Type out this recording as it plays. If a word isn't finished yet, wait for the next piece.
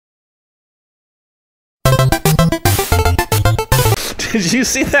Did you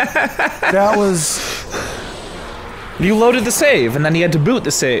see that? That was... You loaded the save, and then you had to boot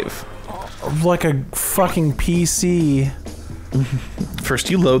the save. like a fucking PC. First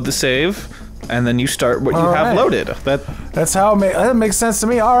you load the save, and then you start what you have loaded. That's how that makes sense to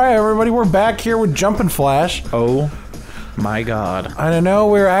me. Alright, everybody, we're back here with Jumpin' Flash. Oh my god. And I know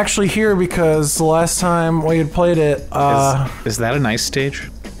we're actually here because the last time we had played it, Is that an ice stage?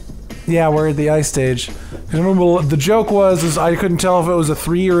 Yeah, we're at the ice stage. Because remember, the joke was I couldn't tell if it was a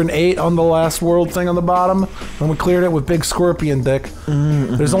 3 or an 8 on the last world thing on the bottom. And we cleared it with Big Scorpion Dick.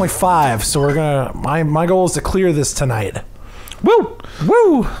 There's only 5, so we're gonna... My goal is to clear this tonight. Woo!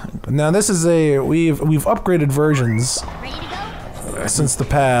 Woo! Now this is a... We've upgraded versions since the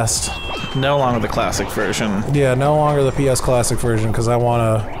past. No longer the classic version. Yeah, no longer the PS Classic version, because I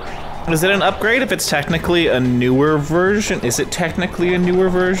wanna... Is it an upgrade if it's technically a newer version? Is it technically a newer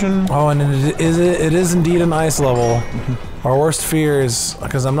version? Oh, and it is indeed an ice level. Our worst fears,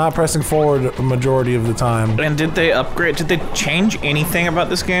 because I'm not pressing forward a majority of the time. And did they upgrade? Did they change anything about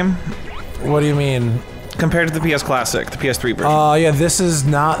this game? What do you mean? Compared to the PS Classic, the PS3 version. Yeah, this is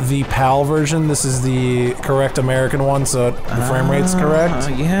not the PAL version. This is the correct American one, so the frame rate's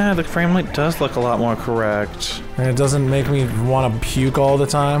correct. Yeah, the frame rate does look a lot more correct. And it doesn't make me want to puke all the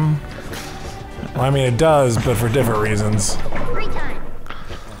time. Well, I mean, it does, but for different reasons.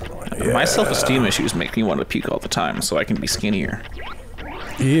 Yeah. My self-esteem issues make me want to puke all the time, so I can be skinnier.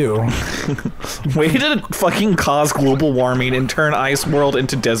 Ew. Way to fucking cause global warming and turn Ice World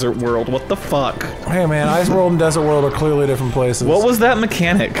into Desert World. What the fuck? Hey man, Ice World and Desert World are clearly different places. What was that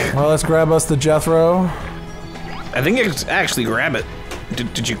mechanic? Well, let's grab us the Jethro. I think I could actually grab it.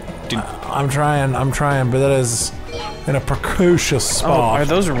 Did you? I'm trying, but that is in a precocious spot. Oh, are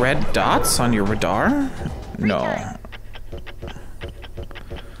those red dots on your radar? No.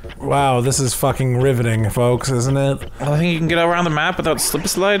 Wow, this is fucking riveting, folks, isn't it? I think you can get around the map without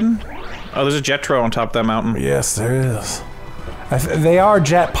slip-sliding. Oh, there's a Jetro on top of that mountain. Yes, there is. They are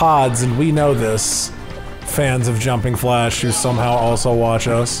jet pods, and we know this. Fans of Jumping Flash who somehow also watch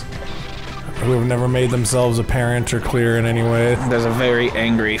us. Who have never made themselves apparent or clear in any way. There's a very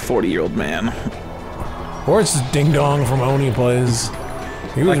angry 40-year-old man. Or it's just Ding Dong from Oni Plays.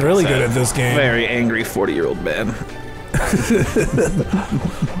 He was really good at this game. Very angry 40-year-old man.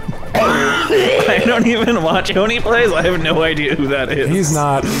 I don't even watch Oni Plays. I have no idea who that is. He's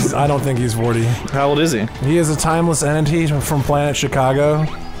not. I don't think he's 40. How old is he? He is a timeless entity from planet Chicago.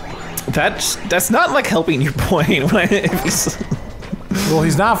 That's not like helping your point. Well,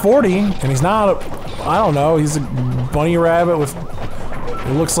 he's not 40, and he's not. I don't know. He's a bunny rabbit with.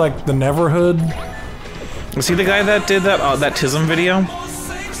 It looks like the Neverhood. Was he the guy that did that TISM video?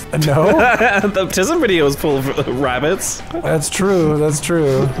 No. The TISM video is full of rabbits. That's true, that's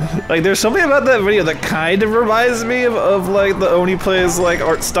true. Like, there's something about that video that kind of reminds me of like, the Oni Plays, like,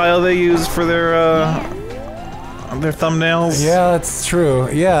 art style they use for their thumbnails. Yeah, that's true,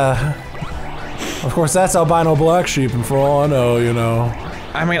 yeah. Of course, that's Albino Black Sheep, and for all I know, you know.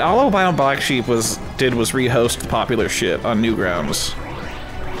 I mean, all Albino Black Sheep did was rehost popular shit on Newgrounds.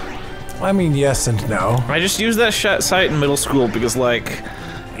 I mean, yes and no. I just used that site in middle school because, like...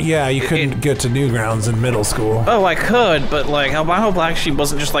 Yeah, you couldn't get to Newgrounds in middle school. Oh, I could, but like, Albino Black Sheep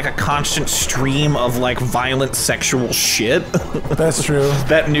wasn't just like a constant stream of like violent sexual shit. That's true.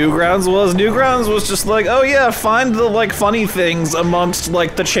 That Newgrounds was. Newgrounds was just like, oh yeah, find the like funny things amongst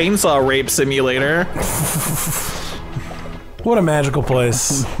like the chainsaw rape simulator. What a magical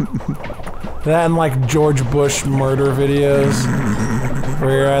place. That and like George Bush murder videos.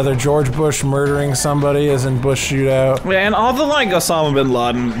 Where you're either George Bush murdering somebody as in Bush shootout. Yeah, and all the like Osama bin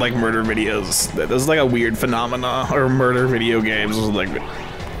Laden like murder videos. That's like a weird phenomena, or murder video games. Like,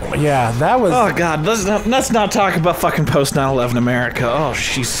 yeah, that was. Oh god, let's not talk about fucking post 9/11 America. Oh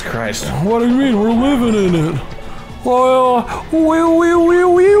Jesus Christ. What do you mean? We're living in it. Well, I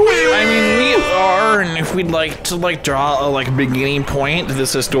mean, we are, and if we'd like to like draw a like beginning point to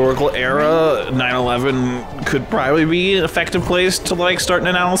this historical era, 9/11 could probably be an effective place to like start an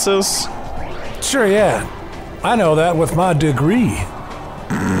analysis. Sure, yeah. I know that with my degree.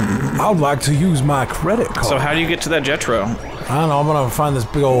 I'd like to use my credit card. So how do you get to that Jetro? I don't know, I'm gonna find this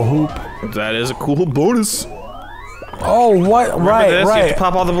big old hoop. That is a cool bonus. Oh, what? Right. You have to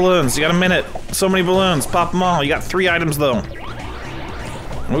pop all the balloons. You got a minute. So many balloons. Pop them all. You got 3 items, though.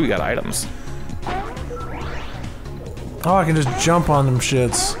 Oh, you got items. Oh, I can just jump on them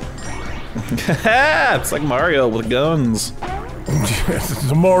shits. It's like Mario with guns.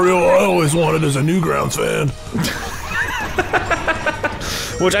 It's Mario I always wanted as a Newgrounds fan.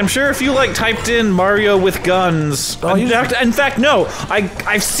 Which I'm sure if you, like, typed in Mario with guns... Oh, in fact, no.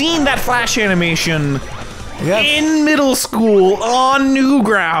 I've seen that Flash animation... in middle school on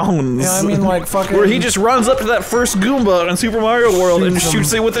Newgrounds. Yeah, I mean, like, fucking... Where he just runs up to that first Goomba in Super Mario World and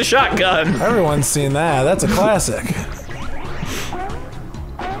shoots it with a shotgun. Everyone's seen that. That's a classic.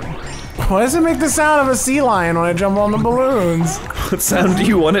 Why does it make the sound of a sea lion when I jump on the balloons? What sound do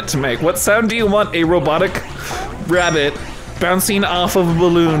you want it to make? What sound do you want a robotic rabbit bouncing off of a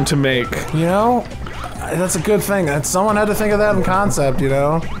balloon to make? You know, that's a good thing. Someone had to think of that in concept, you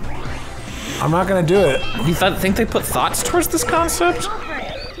know? I'm not gonna do it. You think they put thoughts towards this concept?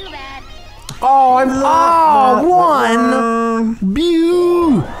 Oh, one!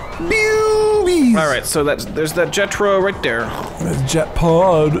 Bew! Bew! Alright, so there's that Jetro right there. Jet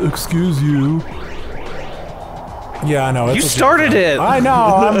pod, excuse you. Yeah, I know. You started it! I know,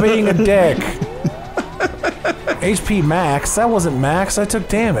 I'm being a dick. HP max? That wasn't max, I took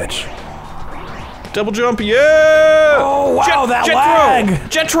damage. Double jump, yeah! Oh, wow, that lag!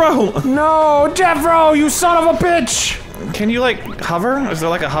 Jetro! No, Jetro, you son of a bitch! Can you, like, hover? Is there,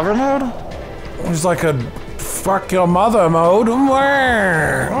 like, a hover mode? There's, like, a fuck your mother mode.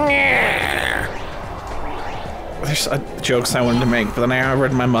 There's jokes I wanted to make, but then I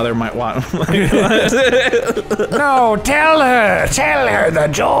read my mother might want. No, tell her the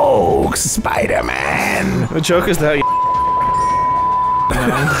jokes, Spider-Man. The joke is that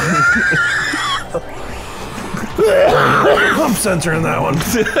I'm censoring that one.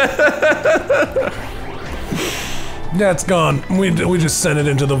 That's gone. We just sent it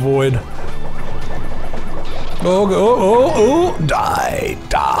into the void. Oh, die.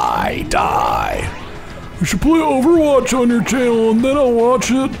 You should play Overwatch on your channel and then I'll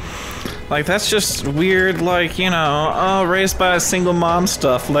watch it. like, that's just weird, like, you know, raised by a single mom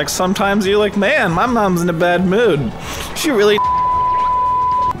stuff. Like, sometimes you're like, man, my mom's in a bad mood. She really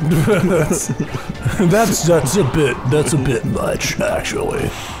that's a bit much, actually.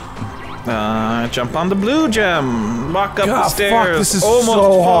 Jump on the blue gem. Walk up the stairs. Fuck, this is almost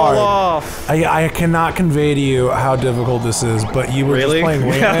so hard. Off. I cannot convey to you how difficult this is, but you were just playing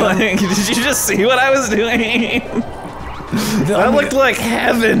Yeah, like, did you just see what I was doing? That looked like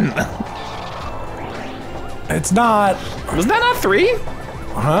heaven. It's not. Was that not 3?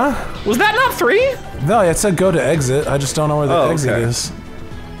 Huh? Was that not 3? No, it said go to exit. I just don't know where the exit okay. is.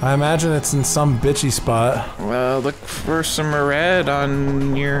 I imagine it's in some bitchy spot. Well, look for some red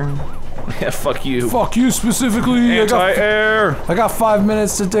on your... Yeah, fuck you. Fuck you specifically. Anti-air. I got 5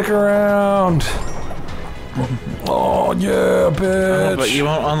 minutes to dick around. Oh yeah, bitch. But you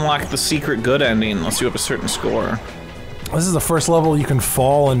won't unlock the secret good ending unless you have a certain score. This is the first level you can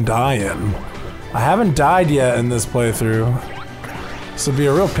fall and die in. I haven't died yet in this playthrough. So it'd be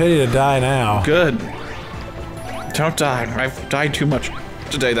a real pity to die now. Good. Don't die. I've died too much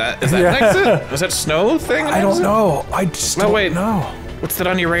today. Is that an exit? Is that snow thing? I don't know. I just don't know. What's that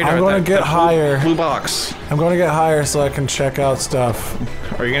on your radar? I'm gonna get higher. Blue box. I'm gonna get higher so I can check out stuff.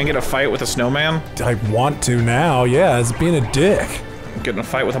 Are you gonna get a fight with a snowman? I want to now, yeah, it's being a dick. Getting a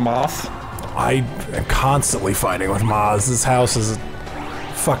fight with a moth? I am constantly fighting with moths. This house is a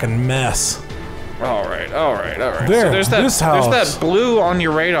fucking mess. Alright. There, so there's this house. There's that blue on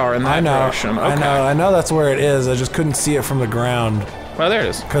your radar in that direction. Okay. I know that's where it is. I just couldn't see it from the ground. Well, there it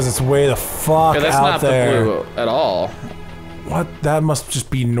is. Because it's way the fuck that's out not there. the blue at all. What? That must just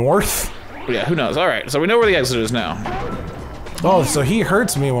be north? Yeah, who knows? Alright, so we know where the exit is now. Oh, so he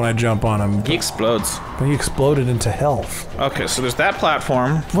hurts me when I jump on him. He explodes. But he exploded into health. Okay, so there's that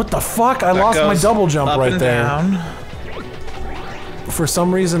platform. What the fuck? I lost my double jump up right and there. Down. For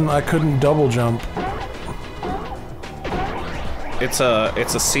some reason, I couldn't double jump. It's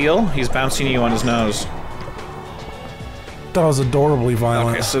a seal. He's bouncing you on his nose. That was adorably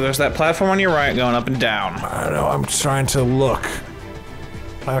violent. Okay, so there's that platform on your right going up and down. I don't know, I'm trying to look.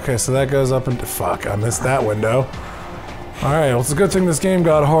 Okay, so that goes up and... Fuck, I missed that window. Alright, well, it's a good thing this game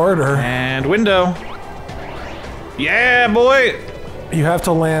got harder. And window. Yeah, boy! You have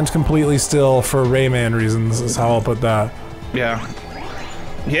to land completely still for Rayman reasons, is how I'll put that. Yeah.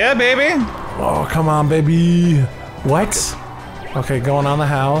 Yeah, baby! Oh, come on, baby. What? Okay, going on the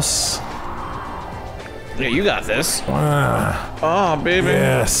house. Yeah, you got this. Oh, baby.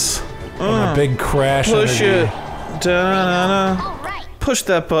 Yes. A big crash. Push energy. it. Da-na-na. Push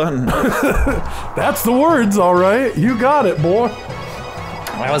that button. That's the words, all right. You got it, boy.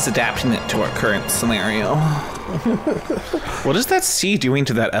 I was adapting it to our current scenario. What is that C doing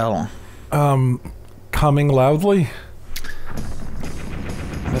to that L? Coming loudly.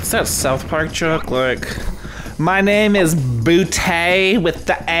 What's that South Park joke? Like, my name is Butte with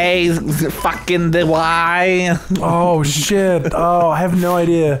the A, fucking the Y. Oh shit! Oh, I have no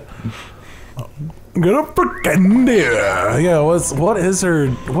idea. I'm gonna freaking yeah. What is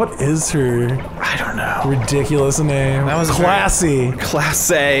her? I don't know. Ridiculous name. That was classy. Class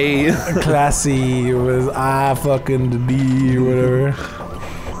A. Classy was I fucking D or whatever.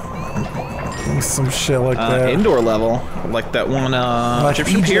 Some shit like that. Indoor level, like that one like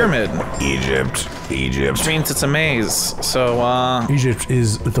Egyptian pyramid. Egypt. Which means it's a maze. So Egypt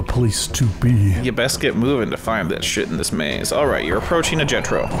is the place to be. you best get moving to find that shit in this maze. All right, you're approaching a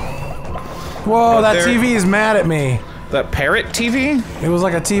Jetro. Whoa, that TV is mad at me. That parrot TV? It was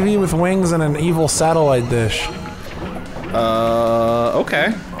like a TV with wings and an evil satellite dish.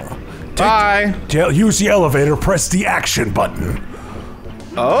 Okay. Bye. Use the elevator, press the action button.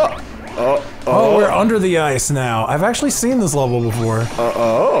 Oh, we're under the ice now. I've actually seen this level before.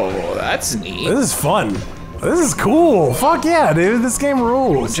 oh, that's neat. This is fun. This is cool. Fuck yeah, dude. This game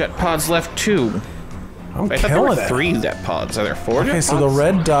rules. Jet pods left 2. I'm I thought there killing were it. 3 jet pods. Are there 4 jet Okay, pods? so the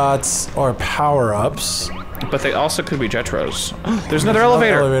red dots are power-ups. But they also could be Jetros. There's another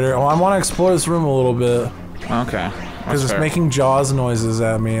elevator. Oh, I want to explore this room a little bit. Okay. Because it's making Jaws noises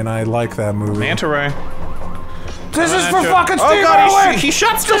at me, and I like that movie. Manta ray. This is for fucking Steve Oh god, Irwin! he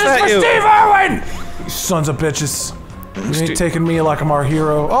shot stuff This is at for you! Steve Irwin! You sons of bitches. You ain't taking me like I'm our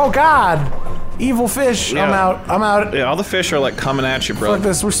hero. Oh god! Evil fish. Yeah. I'm out. I'm out. Yeah, all the fish are like coming at you, bro. Fuck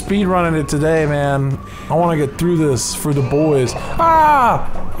this. We're speed running it today, man. I want to get through this for the boys. Ah!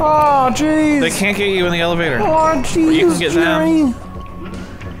 Oh, jeez. They can't get you in the elevator. Oh, jeez. You can get them.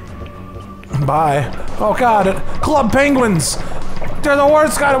 Bye. Oh god. Club penguins. They're the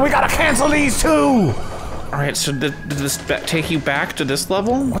worst guy. We gotta cancel these too. Alright, so did this take you back to this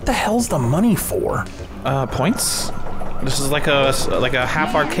level? What the hell's the money for? Points? This is like a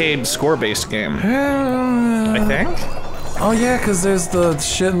half arcade score-based game. I think? Oh yeah, because there's the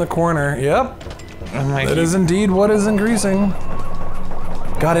shit in the corner. Yep. I'm like, That is indeed what is increasing.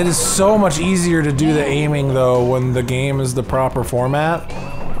 God, it is so much easier to do the aiming though when the game is the proper format.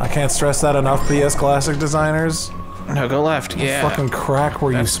 I can't stress that enough, PS Classic designers. no, go left. Yeah. Fucking crack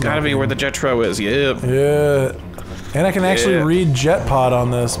where you That's gotta be where the Jetro is. Yep. Yeah. And I can actually read Jetpod on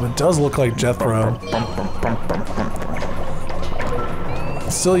this, but it does look like Jethro.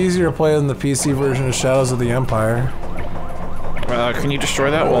 It's still easier to play than the PC version of Shadows of the Empire. Can you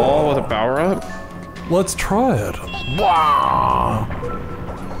destroy that wall with a power up? Let's try it. Wow.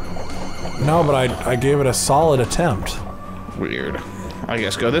 No, but I gave it a solid attempt. Weird. I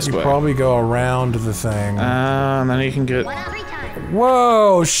guess go this way. Probably go around the thing. And then you can get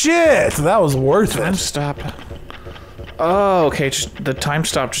Whoa, shit! That was worth time it. stop. Oh, okay. Just the time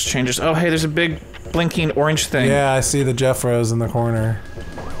stop just changes. Oh, hey, there's a big blinking orange thing. Yeah, I see the Jeffros in the corner.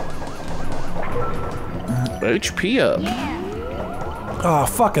 HP up. Oh,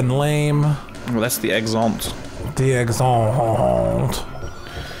 fucking lame. Well, that's the exalt. The exalt.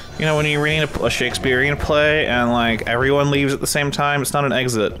 You know, when you're reading a Shakespearean play and like everyone leaves at the same time, it's not an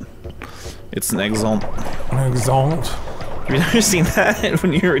exit. It's an exalt. Exalt. Have you never seen that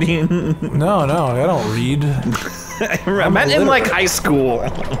when you're reading? No, I don't read. I meant in like high school.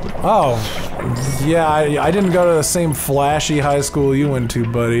 Oh, yeah, I didn't go to the same flashy high school you went to,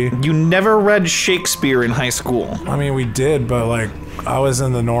 buddy. You never read Shakespeare in high school. I mean, we did, but like, I was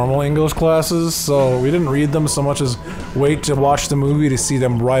in the normal English classes, so we didn't read them so much as wait to watch the movie to see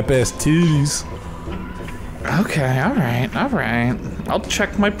them ripe-ass titties. Okay, alright. I'll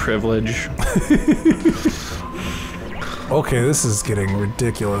check my privilege. Okay, this is getting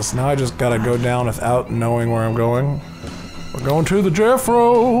ridiculous. Now I just gotta go down without knowing where I'm going. We're going to the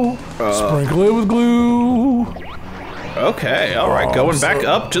Jeffro. Sprinkle it with glue. Okay, alright, going back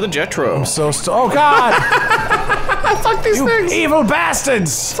up to the Jetro. Oh god! Fuck these things! Evil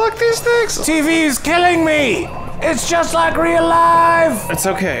bastards! Fuck these things! TV's killing me! It's just like real life! It's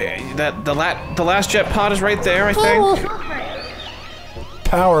okay. The last jet pod is right there, I think.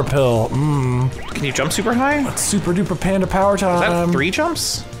 Power pill. Can you jump super high? Is Super duper panda power time. that 3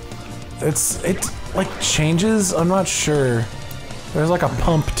 jumps? It like changes. I'm not sure. There's like a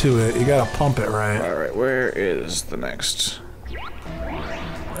pump to it. You gotta pump it right. Alright, where is the next?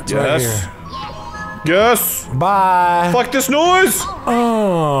 It's right here. Yes! Bye. Fuck this noise!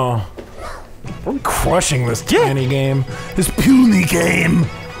 Oh, we're crushing this tiny game. This puny game.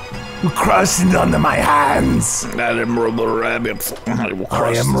 We're crushing under my hands. That emerald rabbit. I will I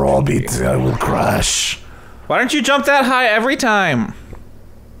crush am this Robbit. baby. I will crush. Why don't you jump that high every time?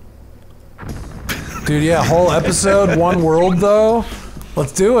 Dude, yeah, whole episode, one world though.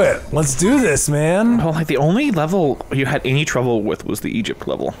 Let's do it. Let's do this, man. Well, like the only level you had any trouble with was the Egypt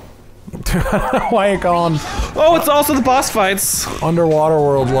level. Why ain't gone? Oh, it's also the boss fights. Underwater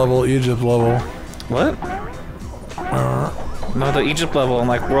world level, Egypt level. What? No, the Egypt level in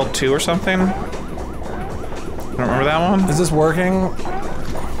like World 2 or something. Don't remember that one? Is this working?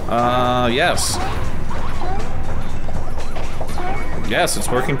 Yes. Yes, it's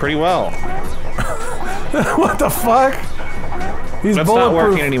working pretty well. What the fuck? He's That's bulletproof. not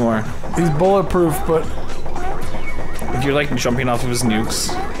working anymore. He's bulletproof, but You're like jumping off of his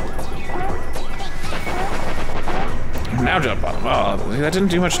nukes. Now jump on him. Oh, that didn't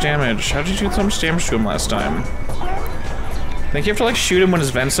do much damage. How did you do so much damage to him last time? Think you have to like shoot him when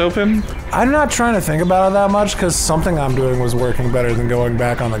his vents open? I'm not trying to think about it that much because something I'm doing was working better than going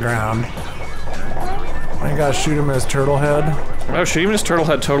back on the ground. I gotta shoot him in his turtle head. Oh, shooting him in his turtle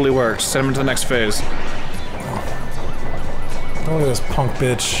head totally works. Send him into the next phase. Look at this punk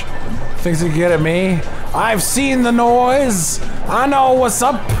bitch. Thinks he can get at me? I've seen the noise. I know what's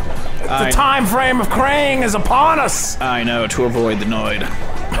up. The time frame of Krang is upon us. I know, to avoid the Noid.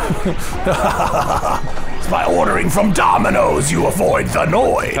 By ordering from Domino's, you avoid the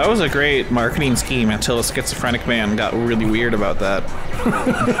Noid. That was a great marketing scheme until a schizophrenic man got really weird about that.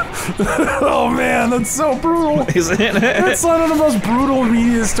 Oh man, that's so brutal. Isn't it? That's one of the most brutal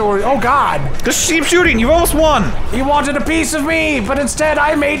media stories. Oh god. Just keep shooting, you've almost won! He wanted a piece of me, but instead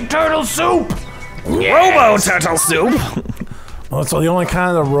I made turtle soup. Yes. Robo turtle soup! Well, it's the only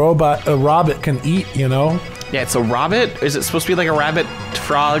kind of a rabbit can eat, you know? Yeah, it's a rabbit? Is it supposed to be like a rabbit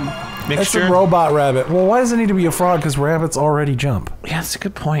frog mixture? It's a robot rabbit. Well, why does it need to be a frog? Because rabbits already jump. Yeah, that's a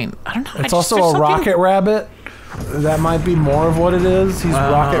good point. I don't know. It's also a rocket rabbit. That might be more of what it is. He's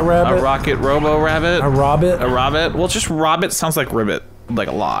rocket rabbit. A rocket robo rabbit. A rabbit. A rabbit. Well, just rabbit sounds like ribbit, like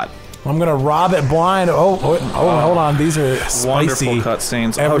a lot. I'm gonna rob it blind. Oh, hold on. These are Wonderful spicy.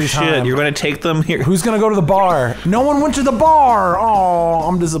 cutscenes. Every Oh shit! time. You're gonna take them here. Who's gonna go to the bar? No one went to the bar. Oh,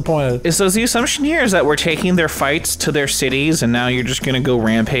 I'm disappointed. So the assumption here is that we're taking their fights to their cities, and now you're just gonna go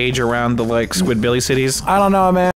rampage around the like Squidbilly cities. I don't know, man.